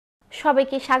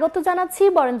সবাইকে স্বাগত জানাচ্ছি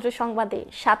বরেন্দ্র সংবাদে।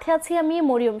 সাথে আছি আমি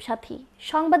মরিয়ম সাথী।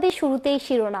 সংবাদের শুরুতেই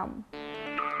শিরোনাম।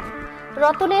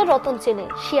 রতনে রতন চেনে,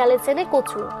 শিয়ালে চেনে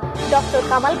কচু, ডক্টর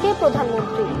কামালকে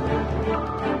প্রধানমন্ত্রী।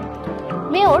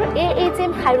 মেয়র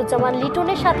AHM খায়রুজ্জামান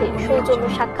লিটনের সাথে সৌজন্য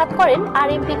সাক্ষাৎ করেন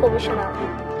আরএমপি কমিশনার।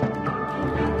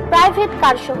 প্রাইভেট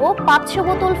কার সহ 500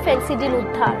 বোতল ফেন্সিডিল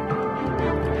উদ্ধার।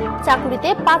 চাকুরিতে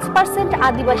 5%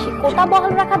 আদিবাসী কোটা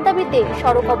বহাল রাখার দাবিতে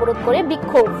সড়ক অবরোধ করে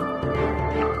বিক্ষোভ।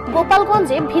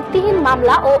 গোপালগঞ্জে ভিত্তিহীন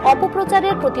মামলা ও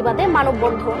অপপ্রচারের প্রতিবাদে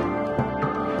মানববন্ধন।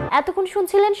 এতক্ষণ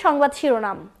শুনছিলেন সংবাদ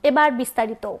শিরোনাম, এবার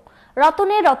বিস্তারিত।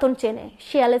 রতনে রতন চেনে,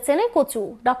 শিয়ালে চেনে কচু,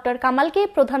 ডক্টর কামালকে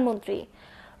প্রধানমন্ত্রী।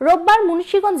 রোববার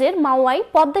মুন্সিগঞ্জের মাওয়ায়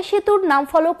পদ্মা সেতুর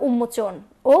নামফলক উন্মোচন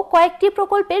ও কয়েকটি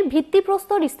প্রকল্পের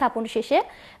ভিত্তিপ্রস্তর স্থাপন শেষে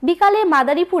বিকালে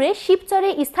মাদারীপুরে শিবচরে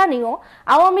স্থানীয়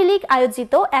আওয়ামী লীগ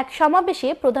আয়োজিত এক সমাবেশে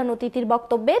প্রধান অতিথির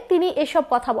বক্তব্যে তিনি এসব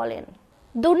কথা বলেন।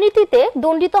 দুর্নীতিতে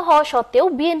দণ্ডিত হওয়া সত্ত্বেও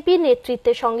বিএনপি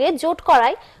নেতৃত্বের সঙ্গে জোট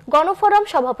করায় গণফোরাম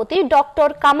সভাপতি ডক্টর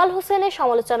কামাল হোসেনের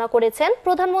সমালোচনা করেছেন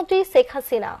প্রধানমন্ত্রী শেখ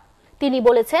হাসিনা। তিনি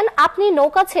বলেছেন, আপনি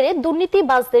নৌকা ছেড়ে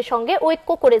দুর্নীতিবাজদের সঙ্গে ঐক্য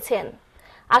করেছেন।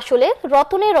 আসলে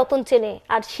রতনে রতন চেনে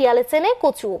আর শিয়ালে চেনে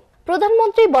কচু।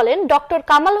 প্রধানমন্ত্রী বলেন, ডক্টর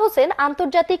কামাল হোসেন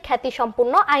আন্তর্জাতিক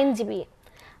খ্যাতিসম্পন্ন আইনজীবী,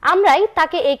 আমরাই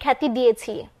তাকে এই খ্যাতি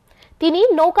দিয়েছি। তিনি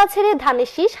নৌকা ছেড়ে ধানের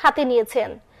শীষ হাতে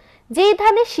নিয়েছেন, যেই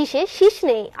ধানের শীষে শীষ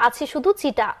নেই, আছে শুধু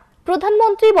চিটা।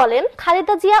 প্রধানমন্ত্রী বলেন,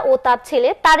 খালেদা জিয়া ও তার ছেলে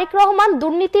তারেক রহমান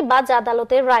দুর্নীতিবাজ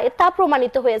আদালতের রায়ে তা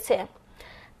প্রমাণিত হয়েছে।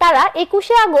 তারা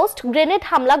 21শে আগস্ট গ্রেনেড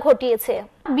হামলা ঘটিয়েছে,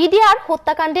 বিডিআর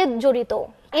হত্যাকাণ্ডে জড়িত,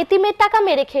 এতিমের টাকা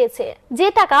মেরে খেয়েছে, যে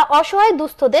টাকা অসহায়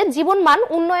দুস্থদের জীবনমান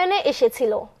উন্নয়নে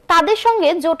এসেছিল। তাদের সঙ্গে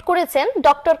জোট করেছেন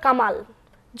ডক্টর কামাল।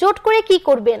 জোট করে কি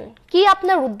করবেন, কি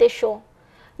আপনার উদ্দেশ্য?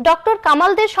 ডক্টর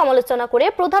কামালদের সমালোচনা করে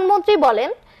প্রধানমন্ত্রী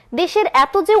বলেন, দেশের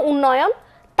এত যে উন্নয়ন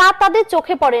তা তাদের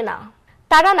চোখে পড়ে না।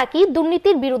 তারা নাকি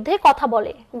দুর্নীতির বিরুদ্ধে কথা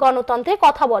বলে, গণতন্ত্রের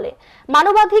কথা বলে,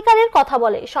 মানবাধিকারের কথা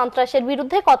বলে, সন্ত্রাসের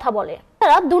বিরুদ্ধে কথা বলে।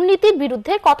 তারা দুর্নীতির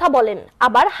বিরুদ্ধে কথা বলেন,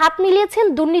 আবার হাত মিলিয়েছেন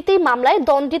দুর্নীতি মামলায়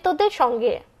দণ্ডিতদের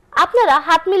সঙ্গে। আপনারা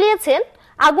হাত মিলিয়েছেন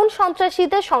আগুন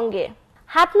সন্ত্রাসীদের সঙ্গে,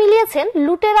 হাত মিলিয়েছেন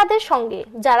লুটেরাদের সঙ্গে,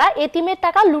 যারা এতিমের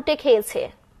টাকা লুটে খেয়েছে।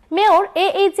 মেয়র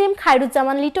AHM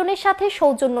খায়রুজ্জামান লিটনের সাথে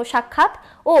সৌজন্য সাক্ষাৎ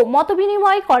ও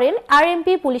মতবিনিময় করেন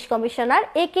আরএমপি পুলিশ কমিশনার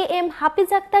AKM হাফিজ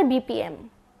আক্তার BPM।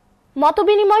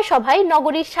 মতবিনিময় সভায়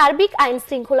নগরীর সার্বিক আইন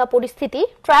শৃঙ্খলা পরিস্থিতি,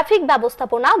 ট্রাফিক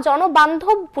ব্যবস্থাপনা,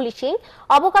 জনবান্ধব পুলিশিং,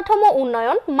 অবকাঠামো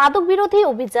উন্নয়ন, মাদক বিরোধী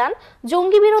অভিযান,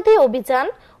 জঙ্গি বিরোধী অভিযান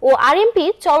ও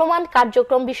আরএমপির চলমান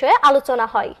কার্যক্রম বিষয়ে আলোচনা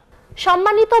হয়।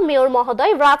 সম্মানিত মেয়র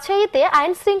মহোদয় রাজশাহীতে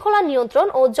আইন শৃঙ্খলা নিয়ন্ত্রণ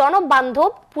ও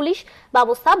জনবান্ধব পুলিশ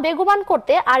ব্যবস্থা বেগবান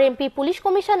করতে আরএমপি পুলিশ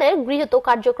কমিশনের গৃহীত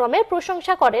কার্যক্রমের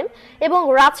প্রশংসা করেন এবং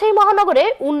রাজশাহী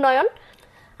মহানগরের উন্নয়ন,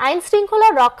 আইন শৃঙ্খলা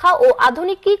রক্ষা ও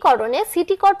আধুনিকীকরণে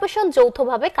সিটি কর্পোরেশন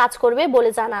যৌথভাবে কাজ করবে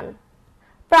বলে জানান।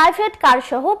 প্রাইভেট কার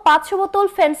সহ 500 বোতল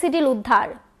ফেন্সিডিল উদ্ধার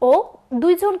ও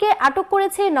 2 জনকে আটক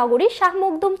করেছে নগরীর শাহ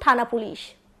মখদুম থানা পুলিশ।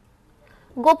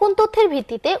 গোপন তথ্যের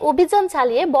ভিত্তিতে অভিযান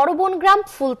চালিয়ে বড়বন গ্রাম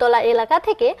ফুলতলা এলাকা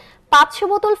থেকে 500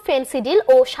 বোতল ফেন্সিডিল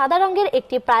ও সাদা রঙের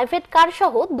একটি প্রাইভেট কার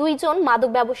সহ 2 জন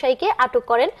মাদক ব্যবসায়ীকে আটক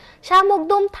করেন শাহ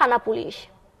মখদুম থানা পুলিশ।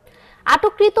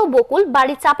 আটককৃত বকুল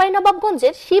বাড়ি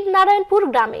চাঁপাইনবাবগঞ্জের শিবনারায়ণপুর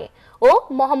গ্রামে ও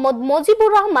মোহাম্মদ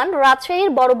মজিবুর রহমান রাজশাহীর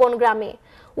বড়বন গ্রামে।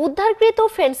 উদ্ধারকৃত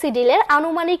ফেন্সিডিলের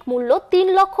আনুমানিক মূল্য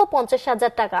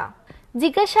 3,50,000 টাকা।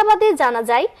 জিজ্ঞাসাবাদে জানা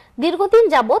যায়, দীর্ঘদিন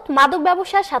যাবৎ মাদক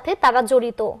ব্যবসার সাথে তারা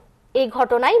জড়িত। এই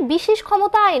ঘটনায় বিশেষ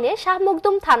ক্ষমতা আইনে শাহ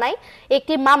মখদুম থানায়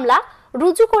একটি মামলা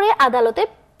রুজু করে আদালতে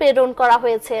প্রেরণ করা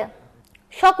হয়েছে।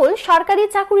 সকল সরকারি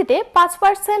চাকুরিতে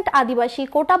 5% আদিবাসী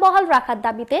কোটা বহাল রাখার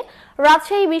দাবিতে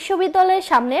রাজশাহী বিশ্ববিদ্যালয়ের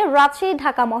সামনে রাজশাহী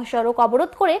ঢাকা মহাসড়ক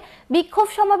অবরোধ করে বিক্ষোভ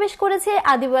সমাবেশ করেছে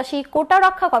আদিবাসী কোটা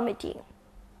রক্ষা কমিটি।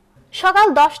 সকাল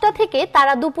 10টা থেকে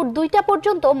তারা দুপুর 2টা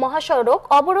পর্যন্ত মহাসড়ক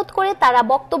অবরোধ করে তারা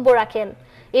বক্তব্য রাখেন।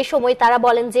 এ সময় তারা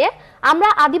বলেন যে, আমরা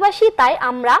আদিবাসী, তাই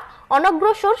আমরা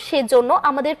অনগ্রসর, সেজন্য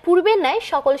আমাদের পূর্বের ন্যায়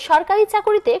সকল সরকারি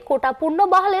চাকুরিতে কোটা পূর্ণ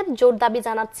বহালের জোর দাবি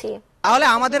জানাচ্ছি। তাহলে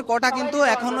আমাদের কোটা কিন্তু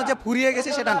এখনো যে ফুরিয়ে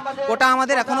গেছে সেটা না, কোটা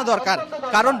আমাদের এখনো দরকার।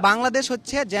 কারণ বাংলাদেশ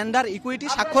হচ্ছে জেন্ডার ইকুইটি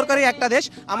স্বাক্ষরকারী একটা দেশ,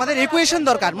 আমাদের ইকুয়েশন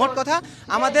দরকার। মোট কথা,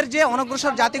 আমাদের যে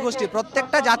অনগ্রসর জাতিগোষ্ঠী,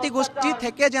 প্রত্যেকটা জাতিগোষ্ঠী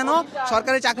থেকে যেন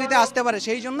সরকারি চাকরিতে আসতে পারে,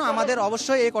 সেই জন্য আমাদের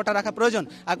অবশ্যই এই কোটা রাখা প্রয়োজন।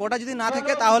 আর কোটা যদি না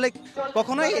থাকে তাহলে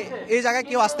কখনোই এই জায়গায়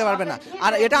কেউ আসতে পারবে না।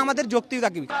 আর এটা আমাদের যৌক্তিক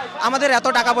দাবি। আমাদের এত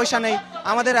টাকা পয়সা নেই,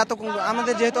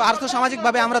 আমাদের যেহেতু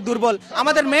আর্থসামাজিকভাবে আমরা দুর্বল,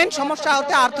 আমাদের মেইন সমস্যা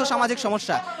হচ্ছে আর্থসামাজিক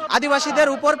সমস্যা। আদিবাসীদের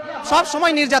উপর সব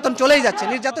সময় নির্যাতন চলেই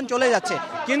যাচ্ছে।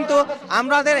 কিন্তু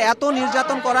আমাদের এত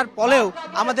নির্যাতন করার ফলেও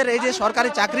আমাদের এই যে সরকারি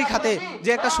চাকরি খাতে যে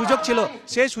একটা সুযোগ ছিল,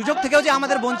 সেই সুযোগ থেকেও যে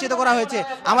আমাদের বঞ্চিত করা হয়েছে,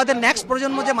 আমাদের নেক্সট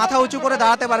প্রজন্ম যে মাথা উঁচু করে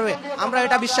দাঁড়াতে পারবে, আমরা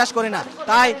এটা বিশ্বাস করি না।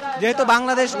 তাই যেহেতু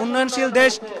বাংলাদেশ উন্নয়নশীল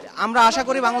দেশ, আমরা আশা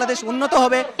করি বাংলাদেশ উন্নত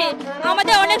হবে।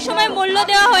 আমাদের অনেক সময় মূল্য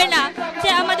দেওয়া হয় না যে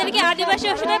আমাদেরকে আদিবাসী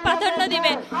অংশে প্রাধান্য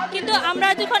দিবে, কিন্তু আমরা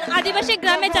যখন আদিবাসী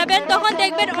গ্রামে যাবেন তখন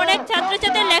দেখবেন অনেক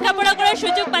ছাত্রছাত্রী লেখাপড়া করার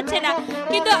সুযোগ পাচ্ছে না,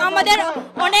 কিন্তু আমাদের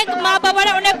অনেক মা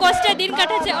বাবারা অনেক কষ্টে দিন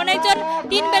কাটাচ্ছে, অনেকজন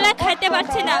 3 বেলা খাইতে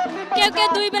পারছে না, কেউ কেউ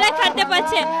 2 বেলা খাইতে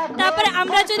পারছে। তারপরে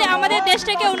আমরা যদি আমাদের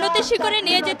দেশটাকে উন্নতির শিখরে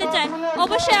নিয়ে যেতে চাই,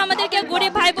 অবশ্যই আমাদেরকে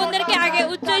গরিব ভাই বোনদেরকে আগে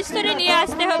উচ্চ স্তরে নিয়ে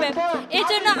আসতে হবে। এই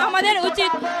জন্য আমাদের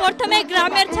উচিত প্রথমে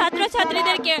গ্রামের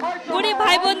ছাত্রছাত্রীদেরকে, গরিব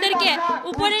ভাই বোনদেরকে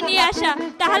উপরে নিয়ে আসা,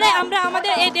 তাহলে আমরা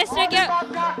আমাদের এই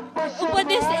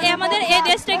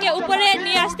দেশটাকে উপরে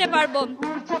নিয়ে আসতে পারবো।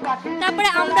 তারপরে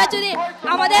আমরা যদি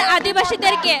আমাদের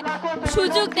আদিবাসীদেরকে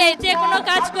সুযোগ দেয় যে কোনো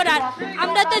কাজ করার,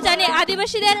 আমরা তো জানি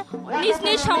আদিবাসীদের নিজ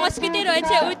নিজ সংস্কৃতি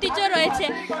রয়েছে, ঐতিহ্য রয়েছে,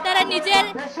 তারা নিজের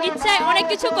ইচ্ছায় অনেক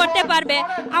কিছু করতে পারবে।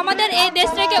 আমাদের এই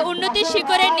দেশটাকে উন্নতির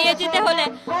শিখরে নিয়ে যেতে হলে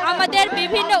আমাদের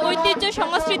বিভিন্ন ঐতিহ্য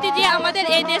সংস্কৃতি দিয়ে আমাদের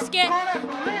এই দেশকে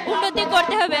উন্নতি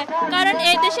করতে হবে, কারণ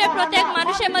এই দেশের প্রত্যেক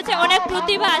মানুষের মাঝে অনেক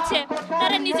প্রতিভা আছে,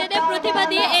 তারা নিজেদের প্রতিভা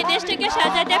দিয়ে এই দেশটাকে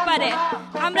সাজাতে পারে।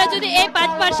 আমরা যদি এই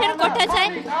 5% করতে চাই,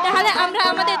 তাহলে আমরা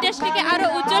আমাদের দেশটাকে আরো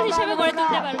উজ্জ্বল হিসেবে গড়ে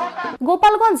তুলতে পারবো।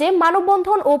 গোপালগঞ্জে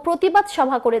মানববন্ধন ও প্রতিবাদ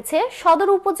সভা করেছে সদর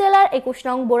উপজেলার 21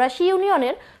 নং বোরাশী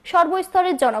ইউনিয়নের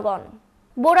সর্বস্তরের জনগণ।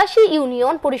 বোরাশী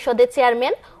ইউনিয়ন পরিষদের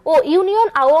চেয়ারম্যান ও ইউনিয়ন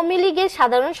আওয়ামী লীগের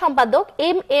সাধারণ সম্পাদক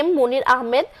এম মনির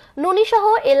আহমেদ ননী সহ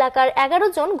এলাকার 11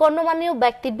 জন গণ্যমান্য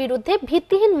ব্যক্তির বিরুদ্ধে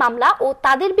ভিত্তিহীন মামলা ও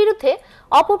তাদের বিরুদ্ধে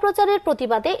অপপ্রচারের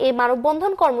প্রতিবাদে এই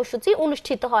মানববন্ধন কর্মসূচি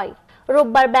অনুষ্ঠিত হয়।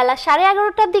 রোববার বেলা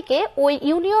 11:30টার দিকে ওই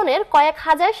ইউনিয়নের কয়েক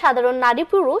হাজার সাধারণ নারী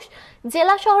পুরুষ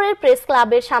জেলা শহরের প্রেস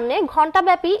ক্লাবের সামনে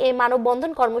ঘণ্টাব্যাপী এই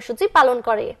মানববন্ধন কর্মসূচি পালন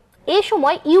করে। এ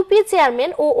সময় ইউপি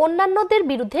চেয়ারম্যান ও অন্যান্যদের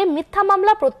বিরুদ্ধে মিথ্যা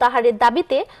মামলা প্রত্যাহারের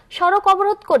দাবিতে সড়ক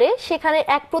অবরোধ করে সেখানে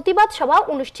এক প্রতিবাদ সভা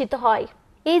অনুষ্ঠিত হয়।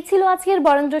 এই ছিল আজকের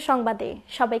বরেন্দ্র সংবাদে।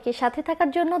 সবাইকে সাথে থাকার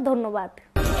জন্য ধন্যবাদ।